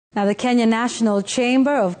Now, the Kenya National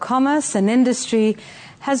Chamber of Commerce and Industry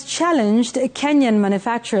has challenged Kenyan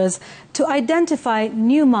manufacturers to identify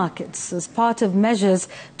new markets as part of measures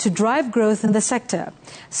to drive growth in the sector.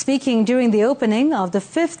 Speaking during the opening of the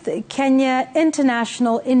 5th Kenya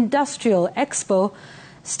International Industrial Expo,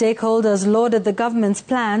 stakeholders lauded the government's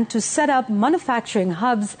plan to set up manufacturing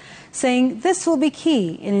hubs, saying this will be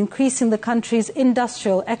key in increasing the country's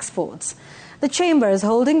industrial exports. The Chamber is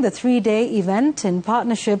holding the 3-day event in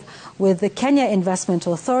partnership with the Kenya Investment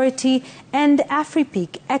Authority and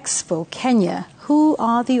Afripeak Expo Kenya. Who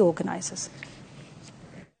are the organisers?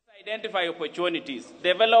 Identify opportunities,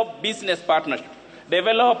 develop business partnerships,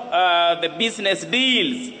 develop the business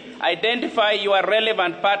deals, identify your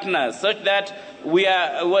relevant partners such that we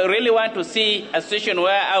really want to see a situation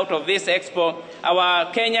where out of this expo,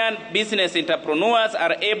 our Kenyan business entrepreneurs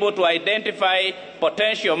are able to identify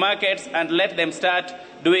potential markets and let them start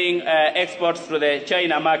doing exports to the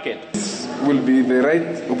China market. This will be the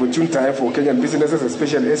right opportune time for Kenyan businesses,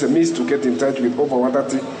 especially SMEs, to get in touch with over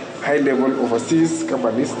 130 high-level overseas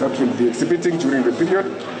companies that will be exhibiting during the period,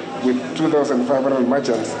 with 2,500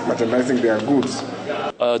 merchants merchandising their goods.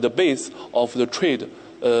 The base of the trade,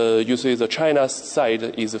 you see the China side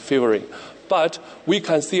is favoring. But we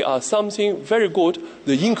can see something very good,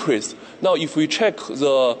 the increase. Now, if we check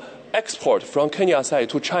the export from Kenya side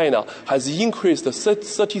to China has increased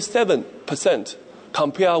 37%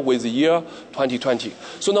 compared with the year 2020.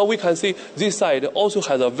 So now we can see this side also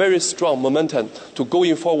has a very strong momentum to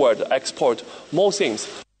going forward, export more things.